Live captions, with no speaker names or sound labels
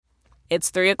It's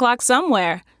 3 o'clock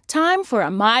somewhere. Time for a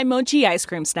My Mochi ice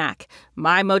cream snack.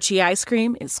 My Mochi ice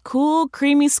cream is cool,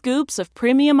 creamy scoops of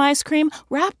premium ice cream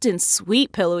wrapped in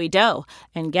sweet, pillowy dough.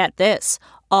 And get this,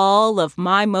 all of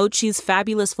My Mochi's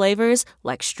fabulous flavors,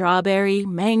 like strawberry,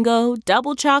 mango,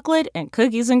 double chocolate, and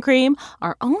cookies and cream,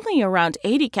 are only around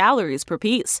 80 calories per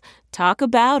piece. Talk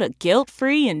about a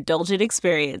guilt-free, indulgent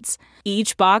experience.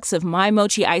 Each box of My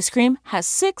Mochi ice cream has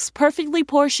 6 perfectly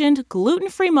portioned,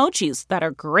 gluten-free mochis that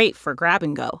are great for grab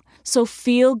and go. So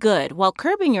feel good while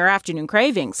curbing your afternoon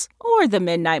cravings or the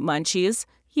midnight munchies.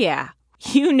 Yeah,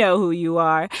 you know who you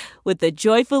are with the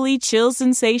joyfully chill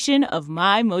sensation of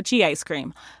My Mochi ice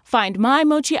cream. Find My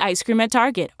Mochi ice cream at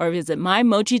Target or visit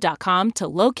MyMochi.com to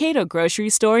locate a grocery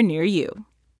store near you.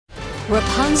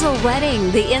 Rapunzel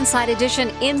wedding, the Inside Edition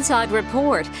Inside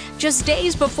Report. Just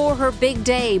days before her big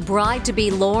day,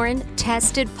 bride-to-be Lauren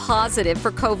tested positive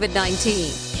for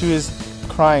COVID-19. She was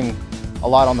crying a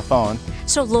lot on the phone.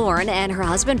 So Lauren and her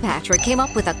husband Patrick came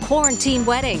up with a quarantine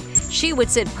wedding. She would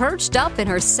sit perched up in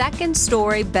her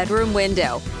second-story bedroom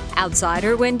window. Outside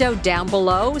her window, down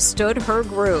below, stood her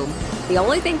groom. The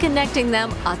only thing connecting them,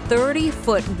 a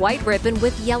 30-foot white ribbon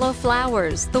with yellow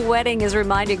flowers. The wedding is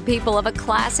reminding people of a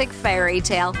classic fairy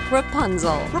tale,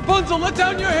 Rapunzel. Rapunzel, let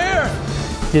down your hair!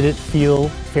 Did it feel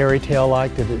fairy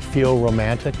tale-like? Did it feel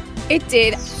romantic? It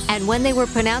did. And when they were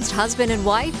pronounced husband and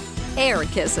wife, air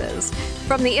kisses.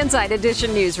 From the Inside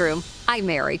Edition newsroom, I'm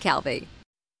Mary Calvi.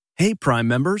 Hey, Prime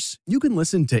members, you can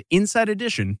listen to Inside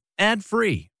Edition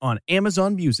ad-free on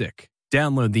Amazon Music.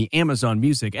 Download the Amazon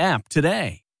Music app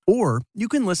today. Or you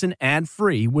can listen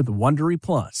ad-free with Wondery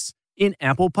Plus in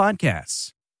Apple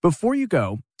Podcasts. Before you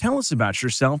go, tell us about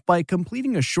yourself by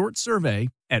completing a short survey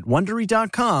at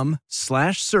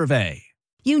Wondery.com/survey.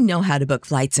 You know how to book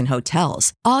flights and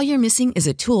hotels. All you're missing is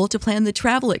a tool to plan the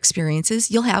travel experiences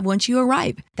you'll have once you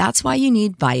arrive. That's why you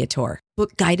need Viator.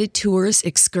 Book guided tours,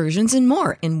 excursions, and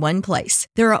more in one place.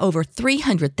 There are over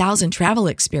 300,000 travel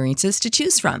experiences to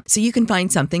choose from, so you can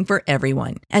find something for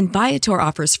everyone. And Viator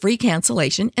offers free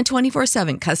cancellation and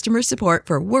 24/7 customer support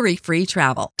for worry-free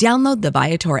travel. Download the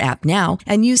Viator app now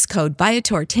and use code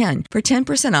Viator10 for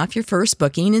 10% off your first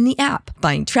booking in the app.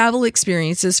 Find travel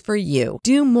experiences for you.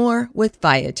 Do more with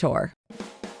Viator.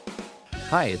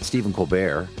 Hi, it's Stephen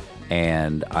Colbert,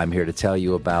 and I'm here to tell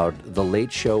you about The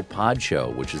Late Show Pod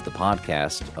Show, which is the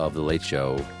podcast of The Late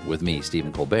Show with me,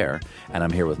 Stephen Colbert, and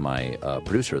I'm here with my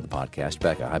producer of the podcast,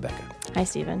 Becca. Hi, Becca. Hi,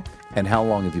 Stephen. And how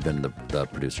long have you been the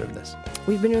producer of this?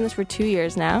 We've been doing this for 2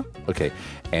 years now. Okay,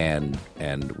 and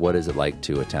what is it like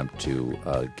to attempt to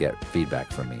get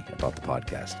feedback from me about the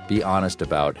podcast? Be honest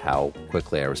about how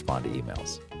quickly I respond to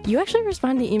emails. You actually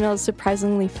respond to emails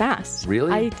surprisingly fast.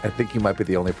 Really? I think you might be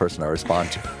the only person I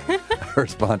respond to. I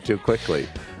respond to quickly.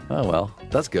 Oh, well,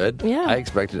 that's good. Yeah. I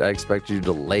expected you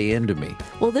to lay into me.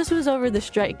 Well, this was over the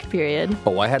strike period.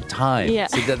 Oh, I had time. Yeah.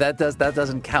 See, that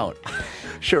doesn't count.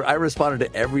 Sure, I responded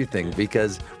to everything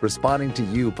because responding to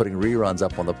you putting reruns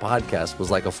up on the podcast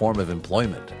was like a form of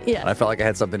employment. Yeah. And I felt like I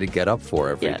had something to get up for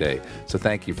every day. So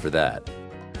thank you for that.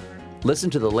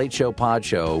 Listen to The Late Show Pod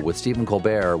Show with Stephen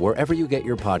Colbert wherever you get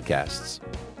your podcasts.